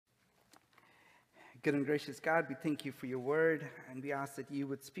Good and gracious God, we thank you for your word, and we ask that you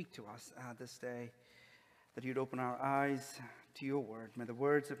would speak to us this day, that you'd open our eyes to your word. May the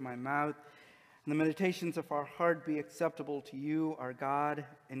words of my mouth and the meditations of our heart be acceptable to you, our God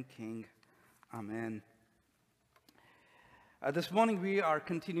and King. Amen. This morning we are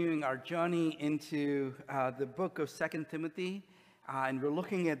continuing our journey into the book of 2 Timothy, and we're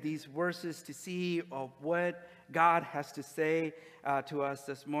looking at these verses to see what God has to say to us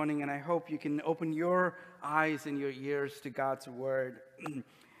this morning, and I hope you can open your eyes and your ears to God's word.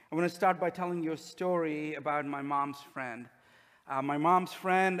 I want to start by telling you a story about my mom's friend. My mom's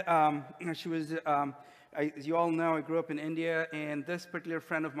friend, she was, as you all know, I grew up in India, and this particular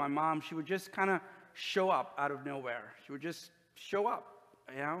friend of my mom, she would just kind of show up out of nowhere. She would just show up,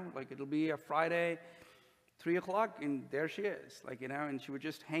 like it'll be a Friday, 3 o'clock, and there she is, and she would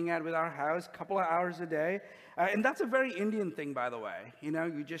just hang out with our house a couple of hours a day. And that's a very Indian thing, by the way.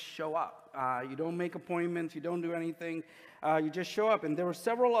 You just show up. You don't make appointments. You don't do anything. You just show up. And there were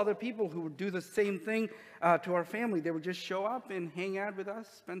several other people who would do the same thing to our family. They would just show up and hang out with us,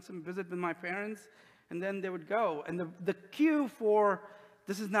 spend some visit with my parents, and then they would go. And the cue for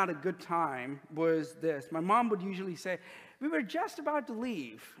this is not a good time was this. My mom would usually say, we were just about to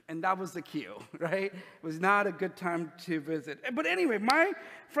leave, and that was the cue, right? It was not a good time to visit. But anyway, my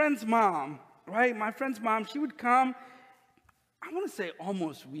friend's mom, she would come, I want to say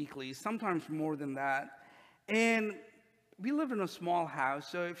almost weekly, sometimes more than that. And we lived in a small house,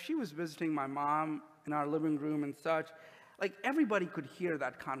 so if she was visiting my mom in our living room and such, everybody could hear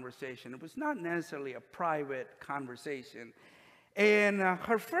that conversation. It was not necessarily a private conversation. And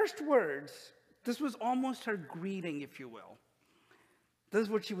her first words, this was almost her greeting, if you will. This is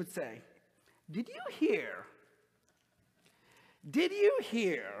what she would say. Did you hear? Did you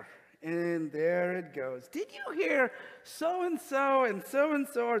hear? And there it goes. Did you hear so-and-so and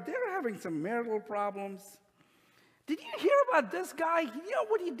so-and-so are they're having some marital problems? Did you hear about this guy? You know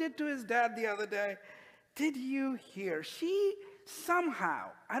what he did to his dad the other day? Did you hear? She somehow,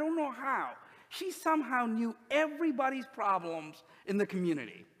 I don't know how, she somehow knew everybody's problems in the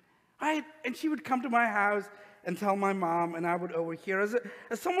community. Right? And she would come to my house and tell my mom, and I would overhear. As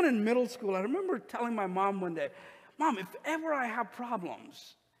someone in middle school, I remember telling my mom one day, Mom, if ever I have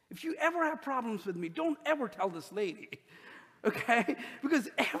problems, if you ever have problems with me, don't ever tell this lady, okay? Because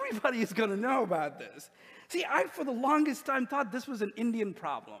everybody is going to know about this. See, I, for the longest time, thought this was an Indian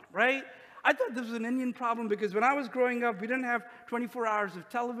problem, right? I thought this was an Indian problem because when I was growing up, we didn't have 24 hours of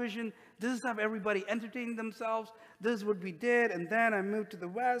television. This is how everybody entertained themselves. This is what we did. And then I moved to the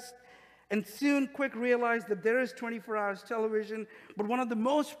West and soon quick realized that there is 24 hours television, but one of the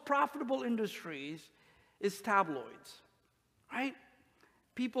most profitable industries is tabloids, right?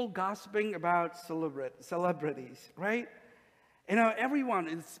 People gossiping about celebrities, right? Everyone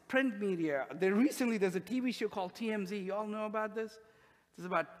is print media. There's a TV show called TMZ. You all know about this?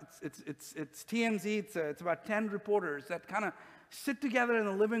 It's TMZ. It's about 10 reporters that kind of sit together in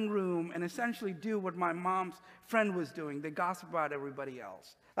the living room and essentially do what my mom's friend was doing. They gossip about everybody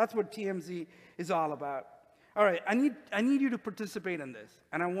else. That's what TMZ is all about. All right, I need you to participate in this,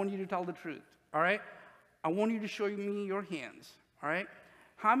 and I want you to tell the truth, all right? I want you to show me your hands, all right?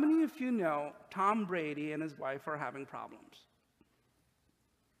 How many of you know Tom Brady and his wife are having problems?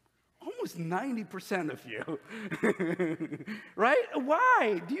 Almost 90% of you, right?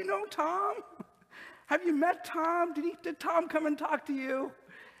 Why? Do you know Tom? Have you met Tom? Did Tom come and talk to you?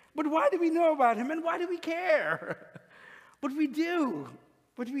 But why do we know about him, and why do we care? But we do.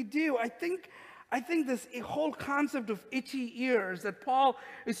 I think this whole concept of itchy ears that Paul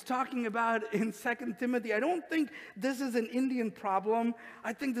is talking about in 2 Timothy, I don't think this is an Indian problem.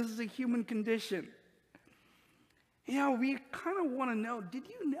 I think this is a human condition. We kind of want to know, did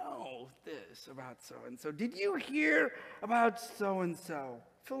you know this about so-and-so? Did you hear about so-and-so?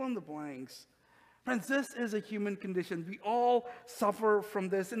 Fill in the blanks. Friends, this is a human condition. We all suffer from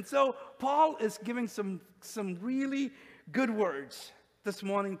this. And so Paul is giving some really good words this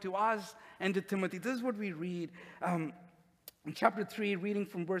morning to us and to Timothy. This is what we read in chapter 3, reading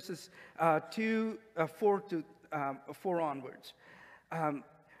from verses 4 onwards.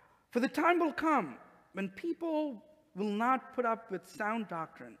 For the time will come when people will not put up with sound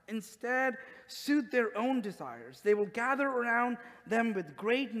doctrine. Instead, suit their own desires. They will gather around them with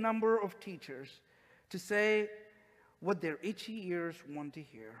great number of teachers to say what their itchy ears want to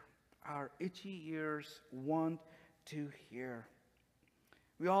hear. Our itchy ears want to hear.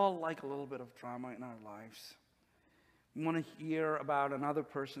 We all like a little bit of drama in our lives. We want to hear about another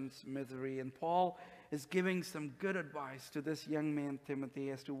person's misery, and Paul is giving some good advice to this young man,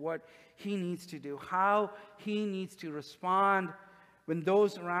 Timothy, as to what he needs to do, how he needs to respond when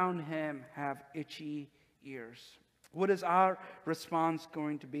those around him have itchy ears? What is our response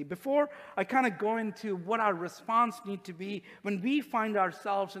going to be? Before I kind of go into what our response need to be when we find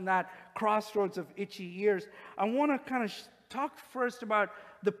ourselves in that crossroads of itchy ears, I want to kind of talk first about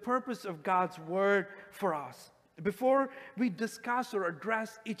the purpose of God's word for us. Before we discuss or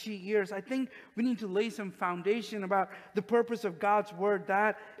address itchy ears, I think we need to lay some foundation about the purpose of God's word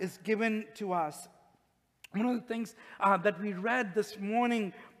that is given to us. One of the things that we read this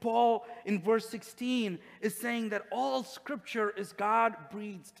morning, Paul in verse 16 is saying that all scripture is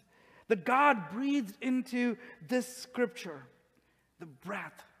God-breathed. That God breathed into this scripture the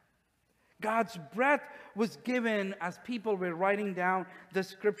breath. God's breath was given as people were writing down the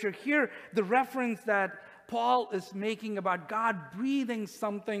scripture. Here, the reference that Paul is making about God breathing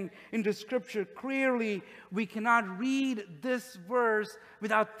something into scripture, clearly we cannot read this verse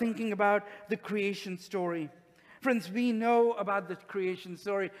without thinking about the creation story. Friends, we know about the creation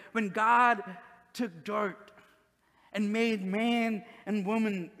story. When God took dirt and made man and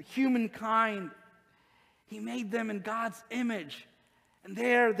woman, humankind, he made them in God's image. And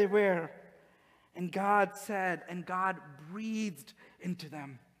there they were. And God said, and God breathed into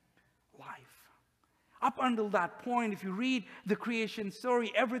them life. Up until that point, if you read the creation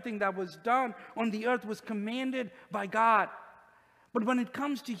story, everything that was done on the earth was commanded by God. But when it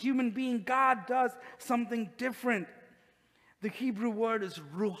comes to human being, God does something different. The Hebrew word is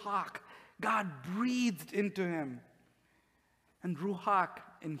ruach. God breathed into him. And ruach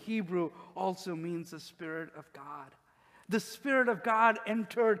in Hebrew also means the Spirit of God. The Spirit of God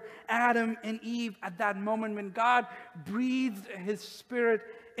entered Adam and Eve at that moment when God breathed his Spirit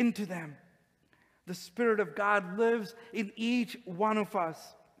into them. The Spirit of God lives in each one of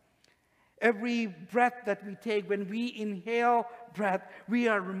us. Every breath that we take, when we inhale breath, we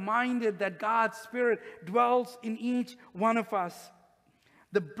are reminded that God's Spirit dwells in each one of us.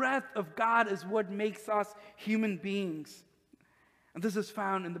 The breath of God is what makes us human beings. And this is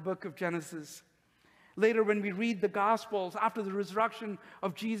found in the book of Genesis. Later, when we read the Gospels, after the resurrection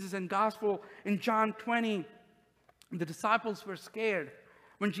of Jesus and Gospel in John 20, the disciples were scared.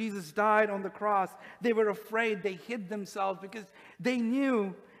 When Jesus died on the cross, they were afraid. They hid themselves because they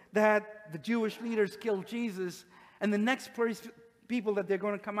knew that the Jewish leaders killed Jesus, and the next people that they're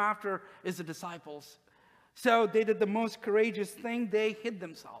going to come after is the disciples. So they did the most courageous thing. They hid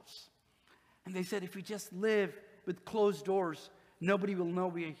themselves. And they said, if we just live with closed doors, nobody will know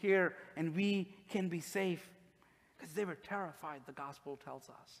we are here, and we can be safe. Because they were terrified, the gospel tells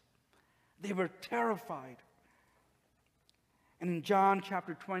us. They were terrified. And in John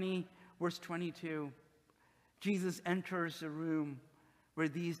chapter 20, verse 22, Jesus enters the room where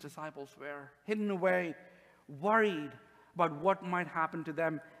these disciples were, hidden away, worried about what might happen to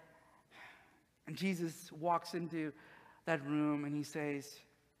them. And Jesus walks into that room and he says,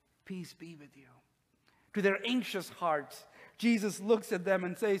 peace be with you. To their anxious hearts, Jesus looks at them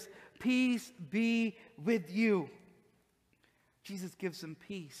and says, peace be with you. Jesus gives them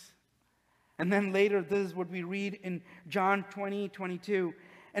peace. And then later, this is what we read in John 20:22.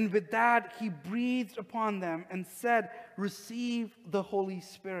 And with that, he breathed upon them and said, receive the Holy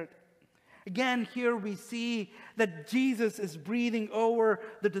Spirit. Again, here we see that Jesus is breathing over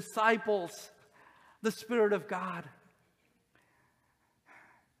the disciples, the Spirit of God,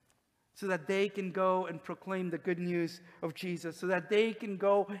 so that they can go and proclaim the good news of Jesus, so that they can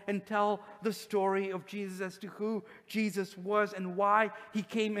go and tell the story of Jesus as to who Jesus was and why he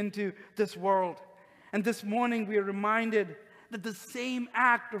came into this world. And this morning we are reminded that the same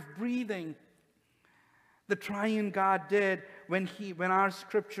act of breathing the triune God did when our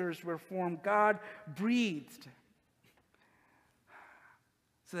scriptures were formed. God breathed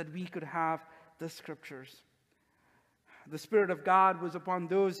so that we could have the scriptures. The Spirit of God was upon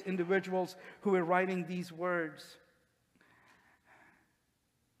those individuals who were writing these words.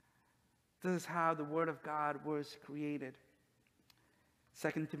 This is how the Word of God was created.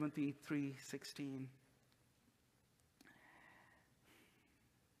 2 Timothy 3:16.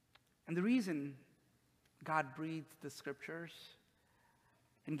 And the reason God breathed the scriptures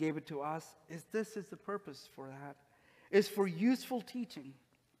and gave it to us is this is the purpose for that. Is for useful teaching,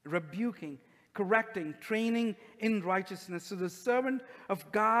 rebuking, correcting, training in righteousness, so the servant of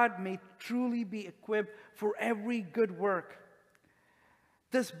God may truly be equipped for every good work.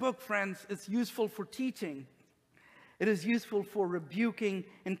 This book, friends, is useful for teaching. It is useful for rebuking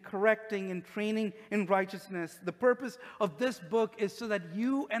and correcting and training in righteousness. The purpose of this book is so that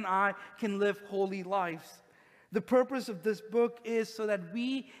you and I can live holy lives. The purpose of this book is so that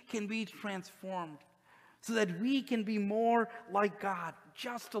we can be transformed, so that we can be more like God,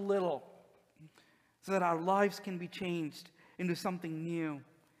 just a little, so that our lives can be changed into something new,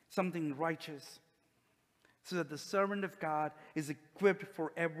 something righteous, so that the servant of God is equipped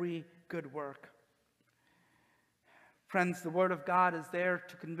for every good work. Friends, the Word of God is there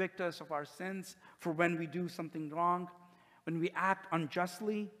to convict us of our sins for when we do something wrong, when we act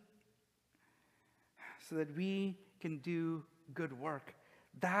unjustly, so that we can do good work.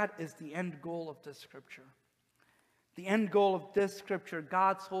 That is the end goal of this scripture. The end goal of this scripture,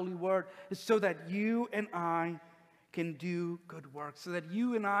 God's holy word, is so that you and I can do good work, so that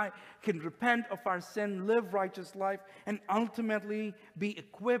you and I can repent of our sin, live righteous life, and ultimately be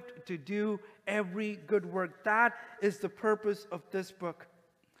equipped to do every good work. That is the purpose of this book.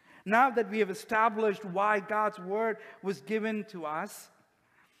 Now that we have established why God's word was given to us,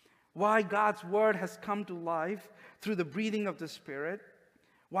 why God's word has come to life through the breathing of the Spirit,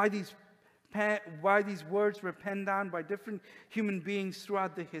 why these words were penned down by different human beings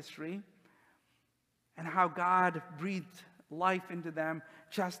throughout the history, and how God breathed life into them,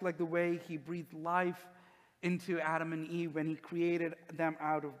 just like the way He breathed life into Adam and Eve when He created them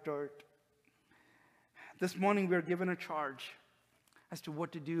out of dirt. This morning we're given a charge as to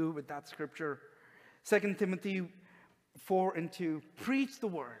what to do with that scripture. 2 Timothy 4:2, preach the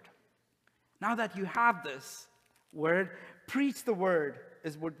word. Now that you have this word, preach the word,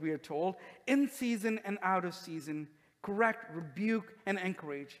 is what we are told, in season and out of season, correct, rebuke, and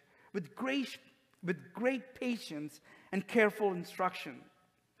encourage, with great patience and careful instruction.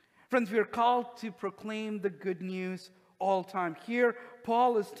 Friends, we are called to proclaim the good news all time. Here,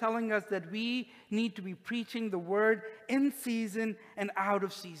 Paul is telling us that we need to be preaching the word in season and out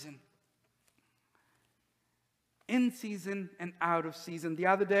of season. In season and out of season. The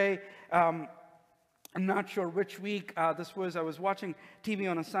other day, I'm not sure which week this was. I was watching TV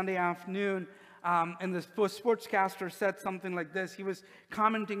on a Sunday afternoon, and the sportscaster said something like this. He was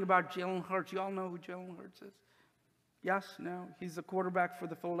commenting about Jalen Hurts. You all know who Jalen Hurts is? Yes? No? He's the quarterback for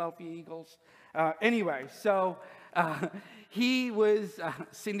the Philadelphia Eagles. Anyway, so he was,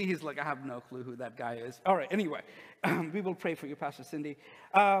 Cindy is like, I have no clue who that guy is. All right, anyway, we will pray for you, Pastor Cindy.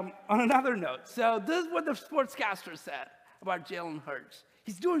 On another note, so this is what the sportscaster said about Jalen Hurts.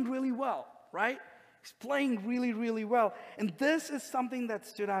 He's doing really well, right? He's playing really, really well. And this is something that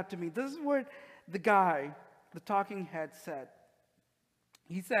stood out to me. This is what the guy, the talking head, said.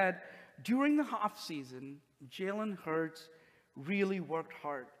 He said, during the offseason, Jalen Hurts really worked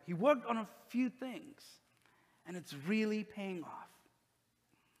hard. He worked on a few things, and it's really paying off.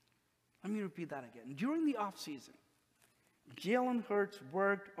 Let me repeat that again. During the offseason, Jalen Hurts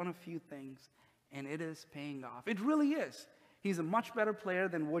worked on a few things, and it is paying off. It really is. He's a much better player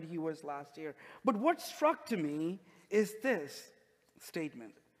than what he was last year. But what struck to me is this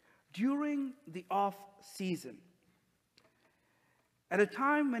statement. During the off season, at a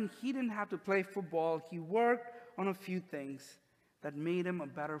time when he didn't have to play football, he worked on a few things that made him a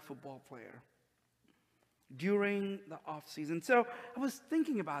better football player. During the off season. So I was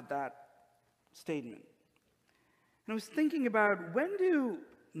thinking about that statement. And I was thinking about, when do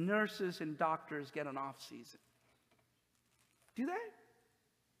nurses and doctors get an off season? Do they?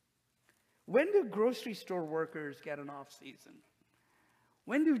 When do grocery store workers get an off season?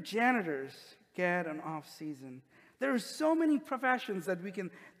 When do janitors get an off season? There are so many professions that we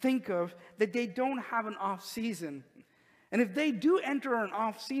can think of that they don't have an off season. And if they do enter an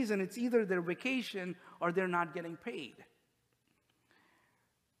off season, it's either their vacation or they're not getting paid.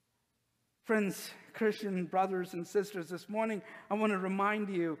 Friends, Christian brothers and sisters, this morning I want to remind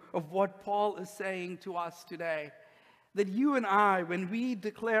you of what Paul is saying to us today. That you and I, when we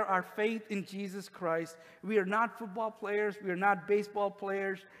declare our faith in Jesus Christ, we are not football players, we are not baseball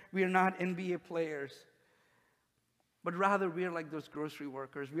players, we are not NBA players. But rather, we are like those grocery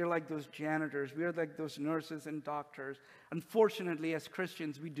workers, we are like those janitors, we are like those nurses and doctors. Unfortunately, as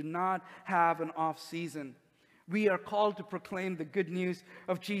Christians, we do not have an off season. We are called to proclaim the good news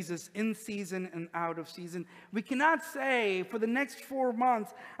of Jesus in season and out of season. We cannot say, for the next 4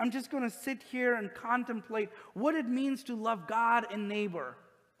 months, I'm just going to sit here and contemplate what it means to love God and neighbor.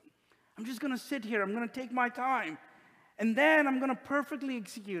 I'm just going to sit here, I'm going to take my time, and then I'm going to perfectly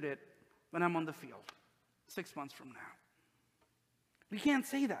execute it when I'm on the field 6 months from now. We can't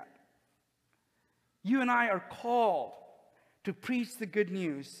say that. You and I are called to preach the good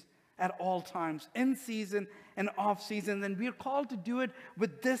news at all times, in season and off season. And we're called to do it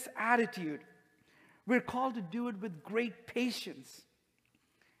with this attitude. We're called to do it with great patience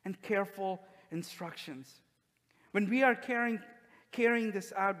and careful instructions. When we are carrying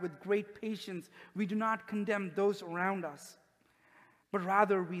this out with great patience, we do not condemn those around us, but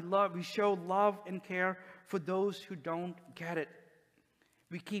rather we show love and care for those who don't get it.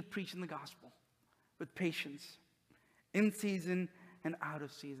 We keep preaching the gospel with patience in season and out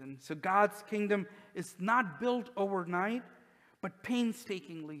of season. So God's kingdom is not built overnight, but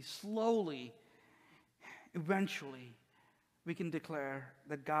painstakingly, slowly, eventually, we can declare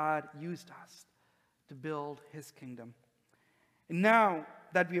that God used us to build his kingdom. And now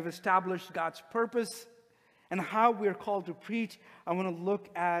that we have established God's purpose and how we are called to preach, I want to look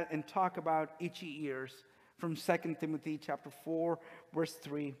at and talk about itchy ears from 2 Timothy chapter 4, verse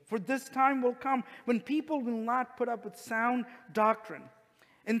 3. For this time will come when people will not put up with sound doctrine.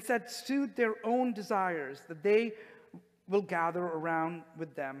 Instead, suit their own desires, that they will gather around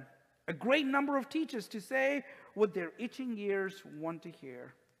with them a great number of teachers to say what their itching ears want to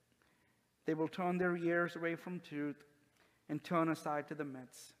hear. They will turn their ears away from truth and turn aside to the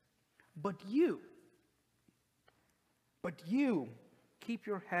myths. But you keep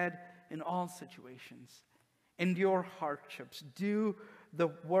your head in all situations. Endure hardships. Do the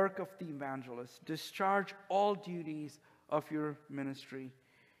work of the evangelist. Discharge all duties of your ministry.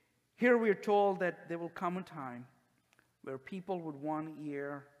 Here we are told that there will come a time where people would want to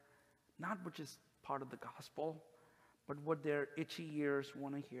hear not what is part of the gospel, but what their itchy ears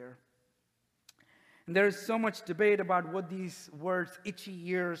want to hear. And there is so much debate about what these words, itchy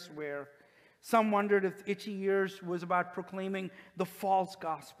ears, were. Some wondered if itchy ears was about proclaiming the false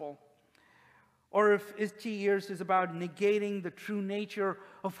gospel, or if itchy ears is about negating the true nature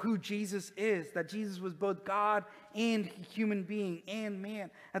of who Jesus is, that Jesus was both God and human being and man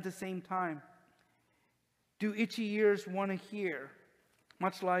at the same time. Do itchy ears want to hear,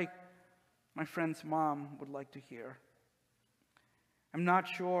 much like my friend's mom would like to hear? I'm not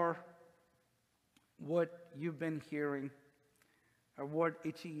sure what you've been hearing or what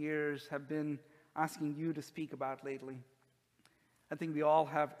itchy ears have been asking you to speak about lately. I think we all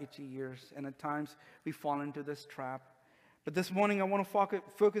have itchy ears, and at times we fall into this trap. But this morning I want to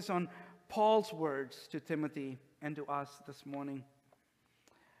focus on Paul's words to Timothy and to us this morning.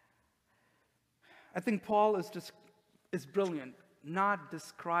 I think Paul is brilliant, not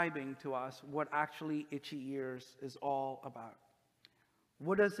describing to us what actually itchy ears is all about.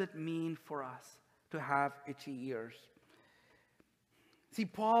 What does it mean for us to have itchy ears? See,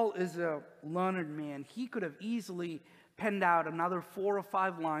 Paul is a learned man. He could have easily penned out another 4 or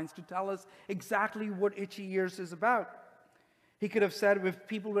 5 lines to tell us exactly what itchy ears is about. He could have said if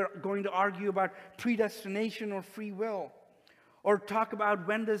people were going to argue about predestination or free will, or talk about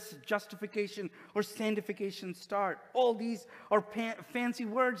when does justification or sanctification start. All these are fancy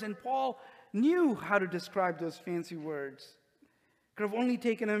words, and Paul knew how to describe those fancy words. It could have only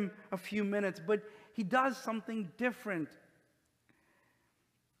taken him a few minutes, but he does something different.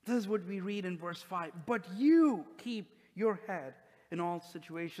 This is what we read in verse 5. But you keep your head in all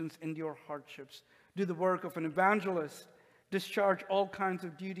situations, endure hardships. Do the work of an evangelist. Discharge all kinds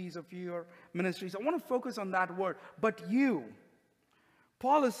of duties of your ministries. I want to focus on that word, but you.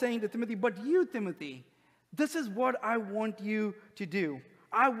 Paul is saying to Timothy, but you, Timothy, this is what I want you to do.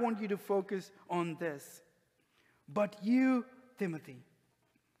 I want you to focus on this. But you, Timothy.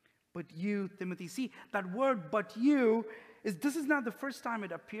 But you, Timothy. See, that word, but you, this is not the first time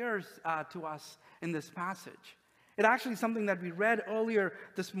it appears to us in this passage. It actually is something that we read earlier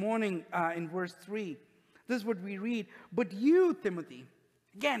this morning in verse 3. This is what we read. But you, Timothy.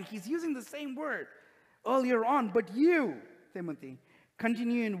 Again, he's using the same word earlier on. But you, Timothy,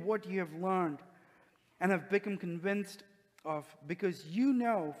 continue in what you have learned and have become convinced of, because you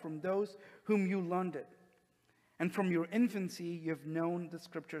know from those whom you learned it. And from your infancy you have known the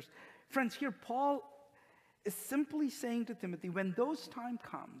scriptures. Friends, here Paul is simply saying to Timothy, when those time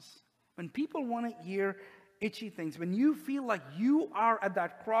comes, when people want to hear itchy things, when you feel like you are at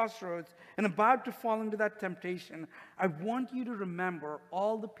that crossroads and about to fall into that temptation, I want you to remember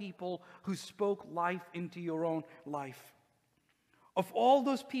all the people who spoke life into your own life. Of all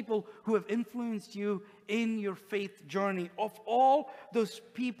those people who have influenced you in your faith journey, of all those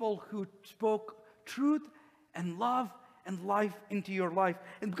people who spoke truth and love and life into your life.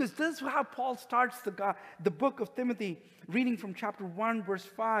 And because this is how Paul starts the book of Timothy, reading from chapter 1, verse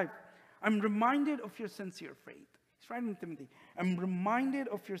 5. I'm reminded of your sincere faith. He's writing to Timothy. I'm reminded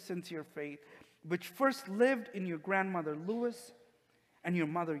of your sincere faith, which first lived in your grandmother Lois and your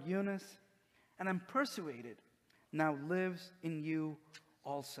mother Eunice, and I'm persuaded now lives in you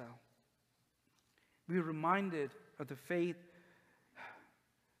also. We're reminded of the faith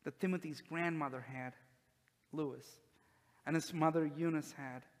that Timothy's grandmother had, Lois, and his mother Eunice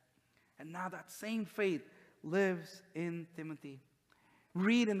had. And now that same faith lives in Timothy.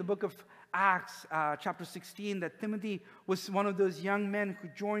 Read in the book of Acts, chapter 16, that Timothy was one of those young men who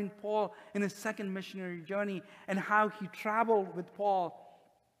joined Paul in his second missionary journey, and how he traveled with Paul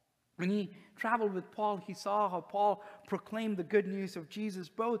When he traveled with Paul, he saw how Paul proclaimed the good news of Jesus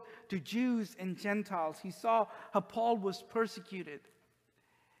both to Jews and Gentiles. He saw how Paul was persecuted.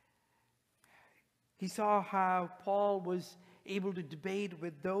 He saw how Paul was able to debate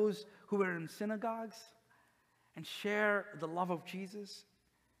with those who were in synagogues and share the love of Jesus.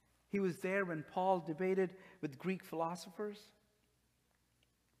 He was there when Paul debated with Greek philosophers.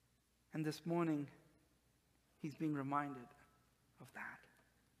 And this morning, he's being reminded of that.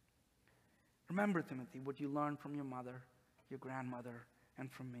 Remember, Timothy, what you learned from your mother, your grandmother,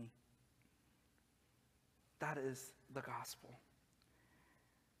 and from me. That is the gospel.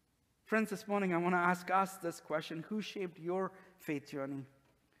 Friends, this morning I want to ask us this question. Who shaped your faith journey?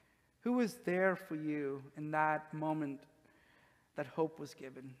 Who was there for you in that moment that hope was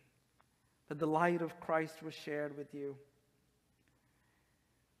given? That the light of Christ was shared with you?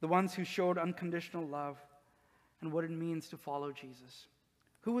 The ones who showed unconditional love and what it means to follow Jesus.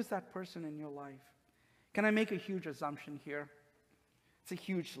 Who was that person in your life? Can I make a huge assumption here? It's a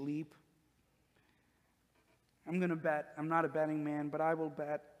huge leap. I'm going to bet. I'm not a betting man, but I will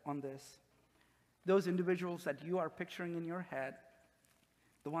bet on this. Those individuals that you are picturing in your head,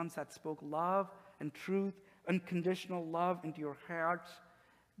 the ones that spoke love and truth, unconditional love into your hearts,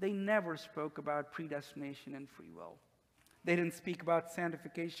 they never spoke about predestination and free will. They didn't speak about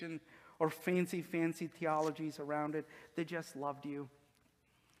sanctification or fancy theologies around it. They just loved you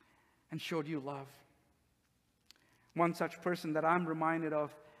and showed you love. One such person that I'm reminded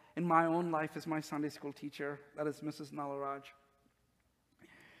of in my own life is my Sunday school teacher, that is Mrs. Nalaraj.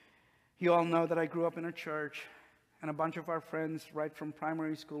 You all know that I grew up in a church, and a bunch of our friends right from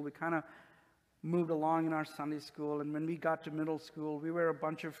primary school, we kind of moved along in our Sunday school, and when we got to middle school, we were a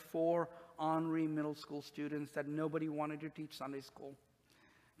bunch of 4 ornery middle school students that nobody wanted to teach Sunday school.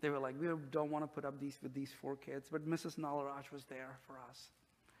 They were like, we don't want to put up with these 4 kids, but Mrs. Nalaraj was there for us.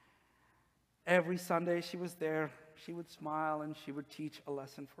 Every Sunday she was there. She would smile and she would teach a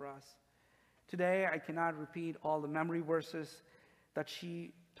lesson for us. Today I cannot repeat all the memory verses that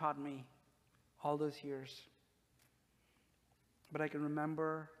she taught me all those years. But I can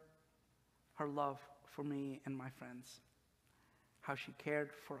remember her love for me and my friends. How she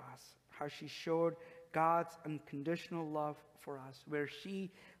cared for us. How she showed God's unconditional love for us. Where she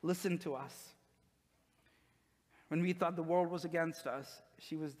listened to us. When we thought the world was against us,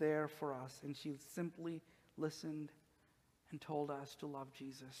 she was there for us, and she simply listened and told us to love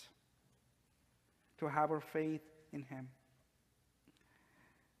Jesus, to have our faith in him.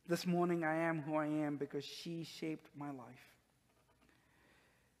 This morning I am who I am because she shaped my life.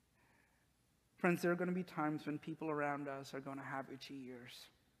 Friends, there are going to be times when people around us are going to have itchy ears.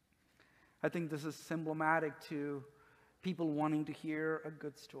 I think this is symptomatic to people wanting to hear a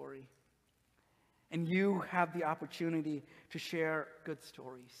good story. And you have the opportunity to share good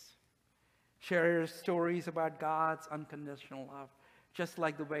stories. Share stories about God's unconditional love, just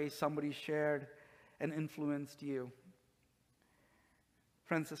like the way somebody shared and influenced you.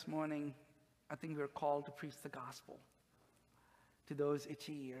 Friends, this morning, I think we're called to preach the gospel to those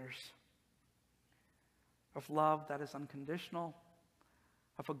itchy ears of love that is unconditional,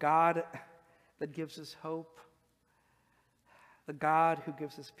 of a God that gives us hope, the God who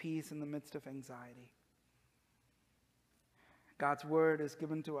gives us peace in the midst of anxiety. God's word is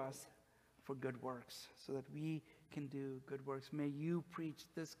given to us for good works so that we can do good works. May you preach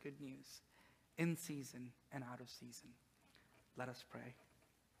this good news in season and out of season. Let us pray.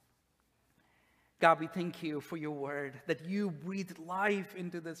 God, we thank you for your word, that you breathed life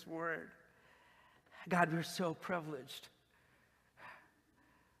into this word. God, we're so privileged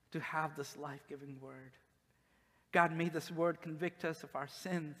to have this life-giving word. God, may this word convict us of our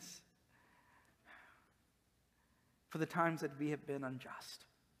sins for the times that we have been unjust.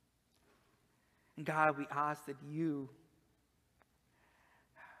 And God, we ask that you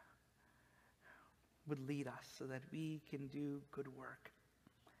would lead us so that we can do good work.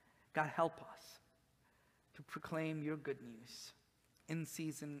 God, help us to proclaim your good news in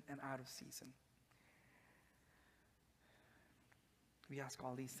season and out of season. We ask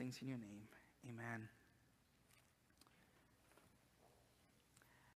all these things in your name. Amen.